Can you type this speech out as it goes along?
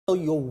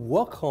You're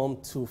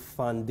welcome to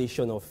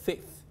Foundation of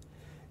Faith.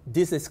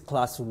 This is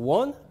class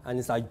 1, and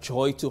it's a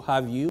joy to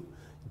have you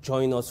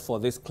join us for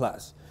this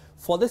class.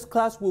 For this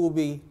class, we will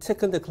be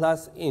taking the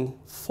class in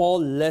 4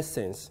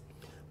 lessons: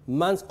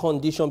 man's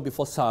condition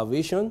before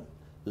salvation,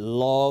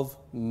 love,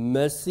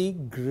 mercy,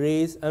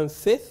 grace, and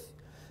faith,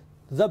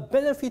 the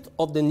benefit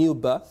of the new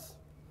birth,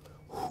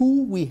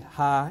 who we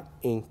are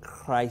in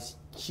Christ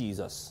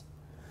Jesus.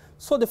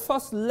 So the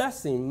first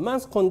lesson,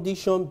 man's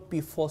condition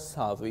before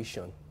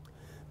salvation.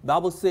 The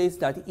Bible says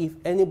that if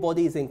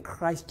anybody is in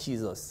Christ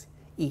Jesus,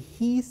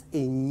 he is a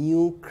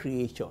new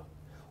creature.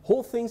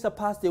 Whole things are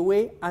passed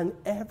away and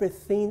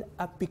everything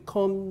has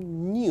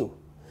become new.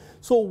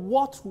 So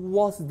what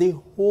was the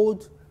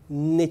old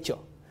nature?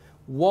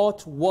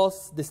 What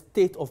was the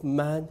state of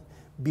man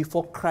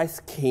before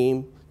Christ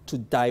came to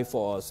die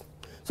for us?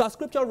 So our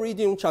scripture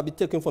reading shall be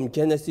taken from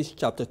Genesis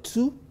chapter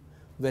 2,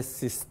 verse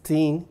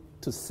 16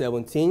 to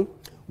 17,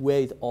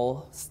 where it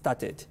all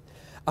started.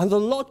 And the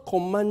Lord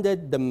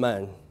commanded the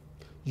man,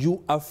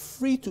 "You are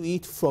free to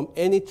eat from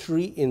any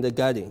tree in the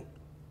garden,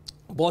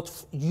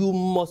 but you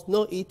must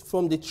not eat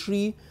from the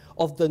tree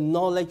of the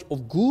knowledge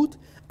of good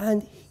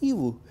and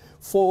evil,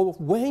 for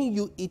when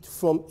you eat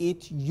from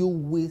it, you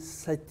will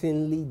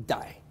certainly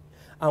die."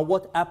 And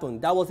what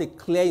happened? That was a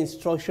clear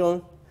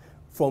instruction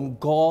from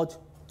God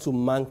to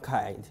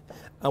mankind.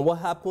 And what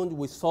happened?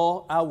 We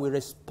saw how we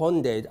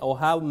responded, or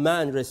how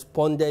man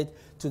responded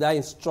to that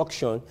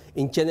instruction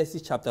in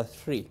Genesis chapter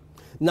 3.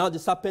 Now the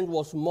serpent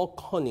was more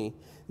cunning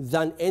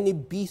than any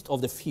beast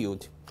of the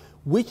field,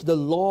 which the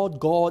Lord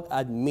God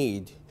had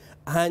made.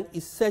 And he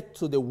said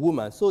to the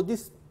woman, so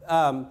this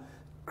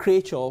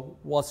creature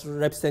was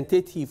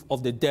representative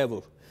of the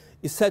devil.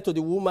 He said to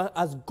the woman,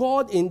 "As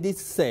God indeed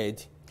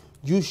said,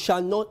 you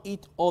shall not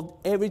eat of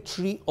every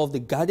tree of the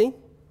garden."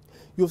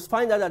 You'll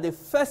find out that the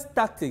first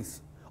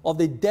tactics of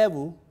the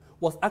devil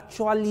was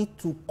actually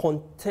to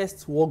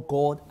contest what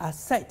God has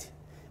said.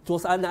 It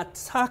was an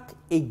attack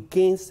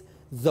against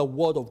the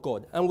word of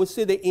God. And we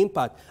see the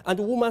impact. And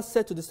the woman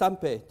said to the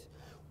serpent,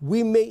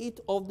 "We may eat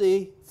of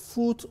the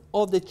fruit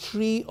of the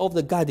tree of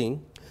the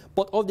garden,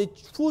 but of the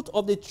fruit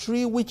of the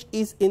tree which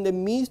is in the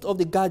midst of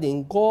the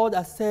garden, God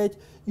has said,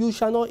 you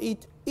shall not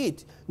eat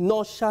it,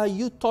 nor shall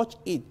you touch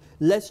it,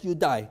 lest you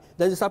die."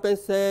 Then the serpent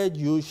said,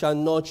 "You shall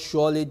not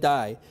surely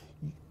die.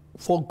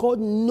 For God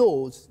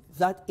knows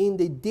that in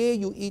the day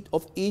you eat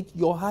of it,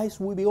 your eyes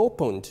will be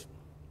opened,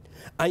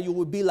 and you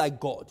will be like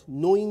God,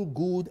 knowing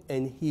good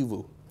and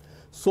evil."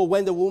 So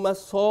when the woman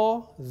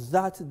saw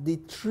that the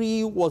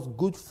tree was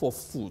good for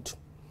food,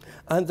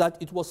 and that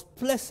it was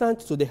pleasant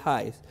to the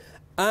eyes,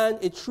 and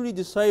a tree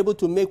desirable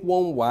to make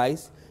one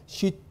wise,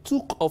 she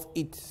took of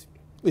it,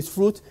 its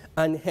fruit,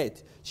 and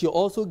ate. She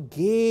also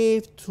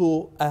gave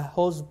to her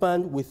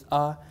husband with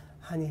her,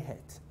 and he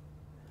ate.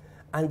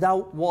 And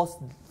that was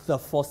the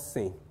first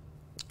sin.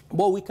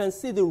 But we can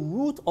see the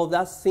root of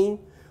that sin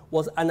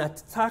was an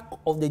attack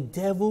of the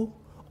devil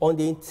on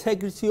the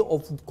integrity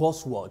of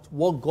God's word,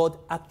 what God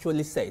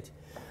actually said.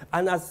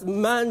 And as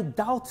man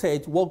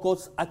doubted what God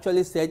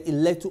actually said, it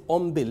led to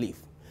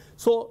unbelief.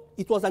 So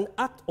it was an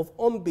act of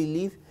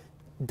unbelief,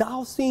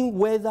 doubting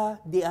whether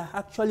they are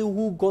actually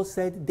who God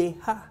said they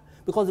are.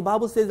 Because the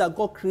Bible says that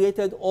God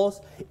created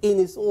us in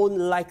his own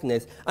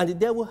likeness. And the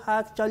devil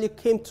actually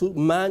came to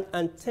man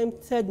and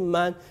tempted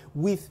man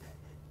with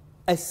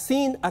a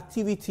sin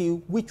activity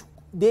which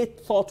they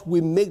thought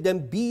will make them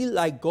be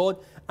like God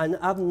and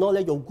have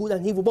knowledge of good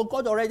and evil. But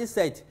God already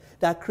said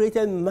that I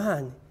created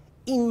man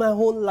in my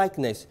own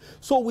likeness.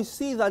 So we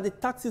see that the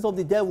tactics of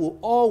the devil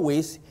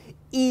always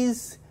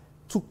is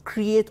to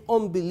create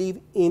unbelief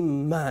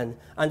in man.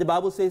 And the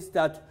Bible says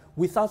that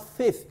without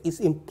faith,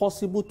 it's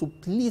impossible to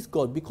please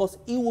God, because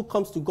he who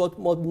comes to God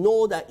must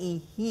know that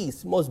he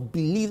is, must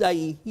believe that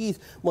he is,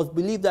 must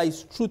believe that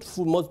he's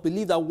truthful, must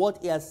believe that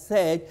what he has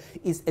said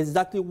is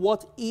exactly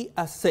what he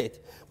has said.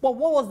 But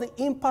what was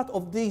the impact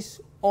of this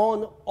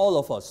on all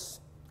of us?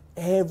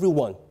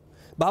 Everyone.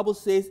 Bible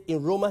says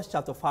in Romans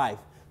chapter 5,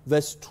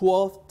 verse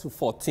 12 to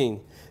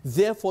 14,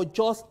 "Therefore,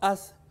 just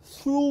as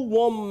through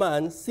one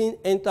man sin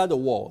entered the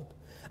world,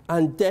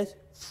 and death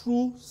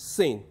through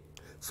sin."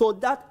 So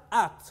that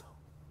act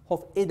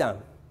of Adam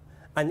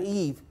and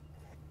Eve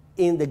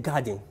in the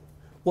garden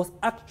was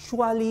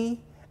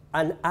actually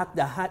an act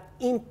that had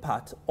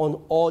impact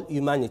on all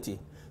humanity.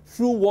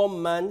 Through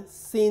one man,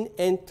 sin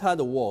entered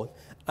the world,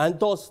 and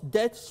thus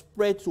death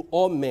spread to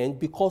all men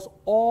because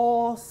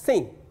all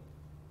sin.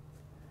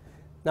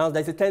 Now,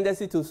 there's a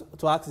tendency to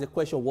ask the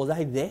question, was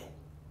I there?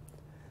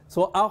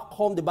 So how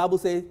come the Bible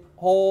says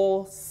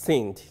all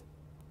sinned?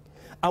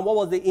 And what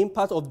was the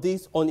impact of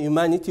this on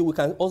humanity? We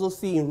can also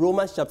see in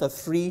Romans chapter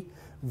 3,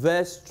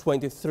 verse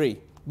 23. The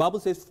Bible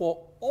says, "For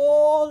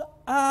all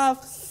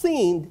have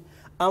sinned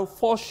and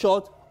fall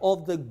short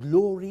of the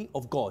glory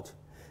of God."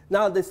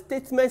 Now, the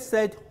statement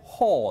said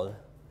all,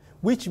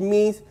 which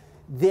means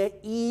there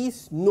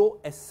is no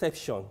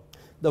exception.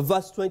 The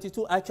verse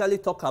 22 actually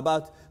talk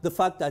about the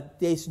fact that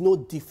there is no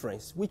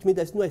difference, which means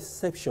there's no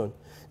exception.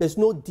 There's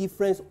no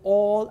difference.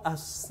 All are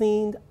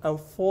sinned and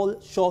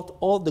fall short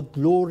of the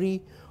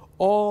glory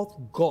of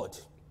God.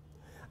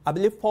 I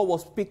believe Paul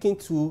was speaking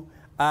to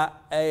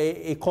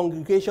a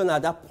congregation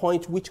at that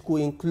point, which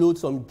could include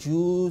some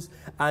Jews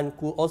and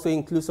could also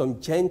include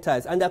some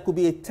Gentiles. And there could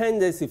be a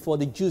tendency for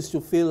the Jews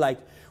to feel like,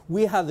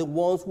 we are the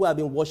ones who have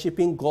been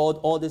worshiping God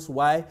all this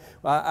while.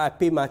 I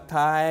pay my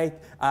tithe.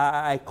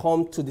 I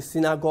come to the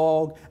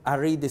synagogue. I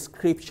read the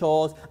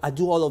scriptures. I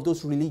do all of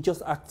those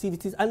religious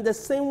activities. And the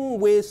same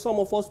way, some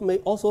of us may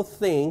also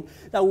think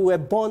that we were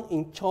born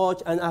in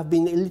church and have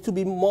been a little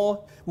bit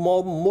more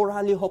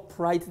morally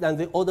upright than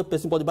the other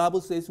person. But the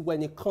Bible says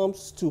when it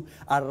comes to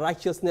our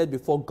righteousness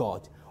before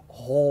God,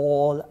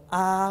 all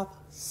are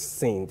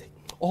sinned.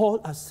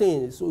 All are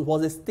sinned. So it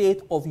was a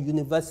state of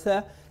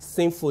universal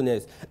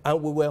sinfulness,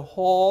 and we were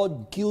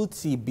all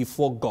guilty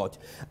before God.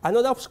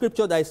 Another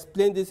scripture that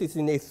explains this is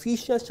in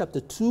Ephesians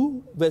chapter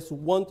 2, verse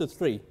 1 to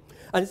 3.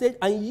 And it said,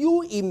 and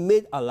you he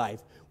made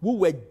alive, who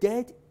were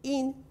dead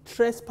in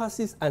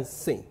trespasses and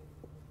sin.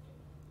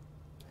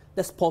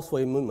 Let's pause for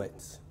a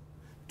moment.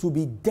 To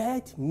be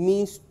dead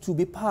means to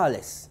be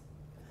powerless.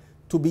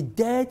 To be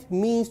dead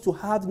means to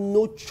have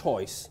no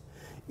choice.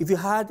 If you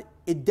had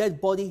a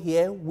dead body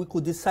here, we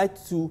could decide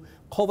to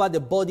cover the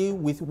body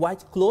with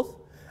white cloth,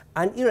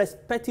 and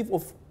irrespective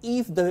of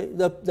if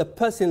the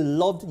person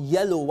loved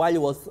yellow while he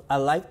was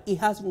alive, he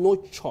has no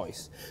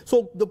choice.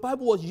 So the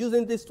Bible was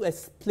using this to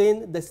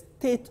explain the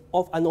state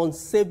of an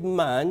unsaved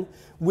man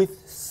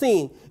with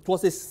sin. It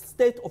was a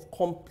state of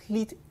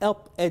complete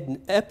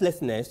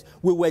helplessness.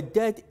 We were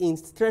dead in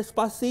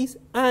trespasses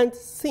and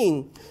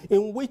sin,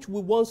 in which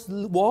we once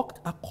walked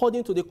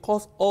according to the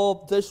course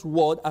of this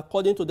world,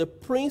 according to the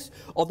prince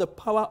of the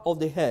power of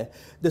the air,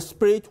 the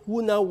spirit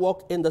who now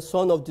walk in the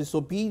son of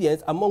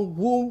disobedience, among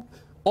whom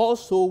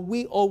also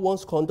we all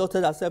once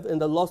conducted ourselves in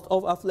the lust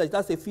of our flesh.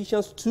 That's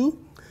Ephesians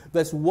 2,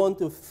 verse 1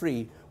 to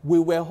 3. We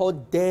were all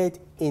dead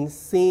in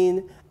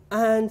sin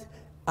and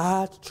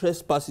our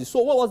trespasses. So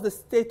what was the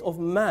state of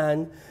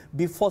man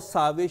before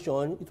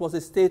salvation? It was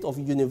a state of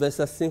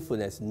universal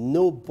sinfulness.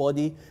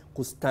 Nobody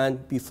could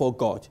stand before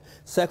God.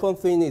 Second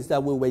thing is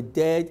that we were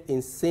dead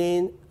in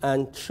sin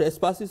and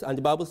trespasses, and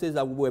the Bible says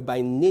that we were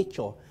by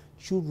nature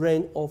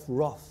children of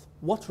wrath.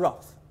 What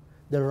wrath?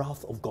 The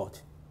wrath of God.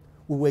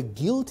 We were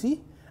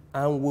guilty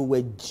and we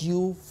were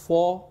due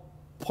for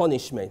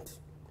punishment.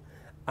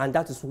 And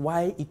that is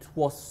why it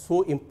was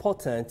so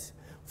important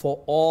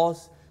for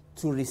us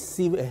to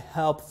receive a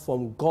help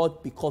from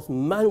God, because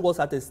man was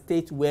at a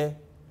state where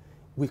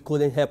we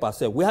couldn't help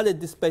ourselves. We had a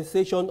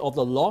dispensation of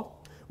the law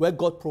where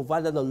God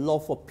provided the law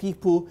for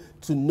people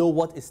to know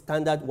what a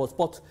standard was.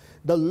 But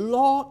the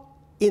law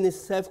in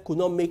itself could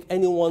not make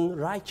anyone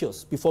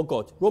righteous before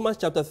God. Romans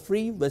chapter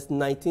 3, verse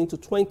 19 to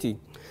 20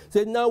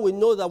 says, now we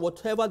know that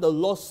whatever the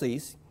law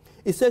says,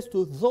 it says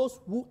to those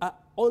who are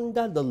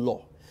under the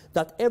law,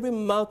 that every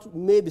mouth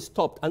may be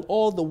stopped and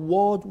all the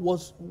world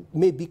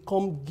may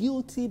become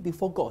guilty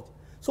before God.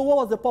 So what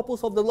was the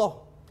purpose of the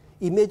law?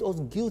 It made us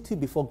guilty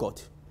before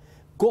God.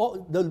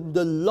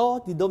 The law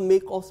did not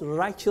make us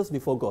righteous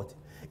before God.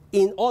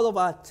 In all of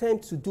our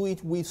attempts to do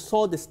it, we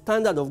saw the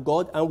standard of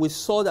God, and we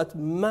saw that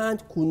man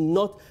could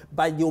not,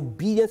 by the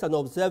obedience and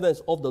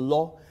observance of the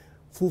law,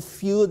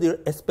 fulfill the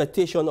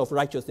expectation of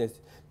righteousness.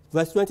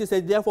 Verse 20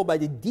 says, therefore by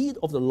the deed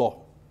of the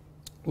law,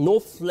 no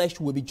flesh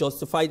will be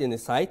justified in the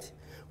sight,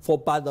 for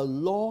by the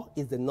law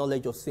is the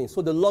knowledge of sin.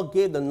 So the law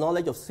gave the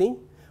knowledge of sin,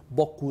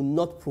 but could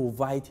not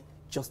provide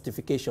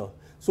justification.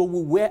 So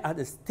we were at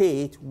a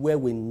state where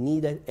we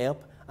needed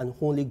help, and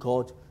only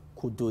God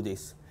could do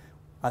this.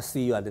 I'll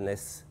see you at the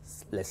next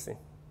lesson.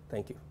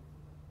 Thank you.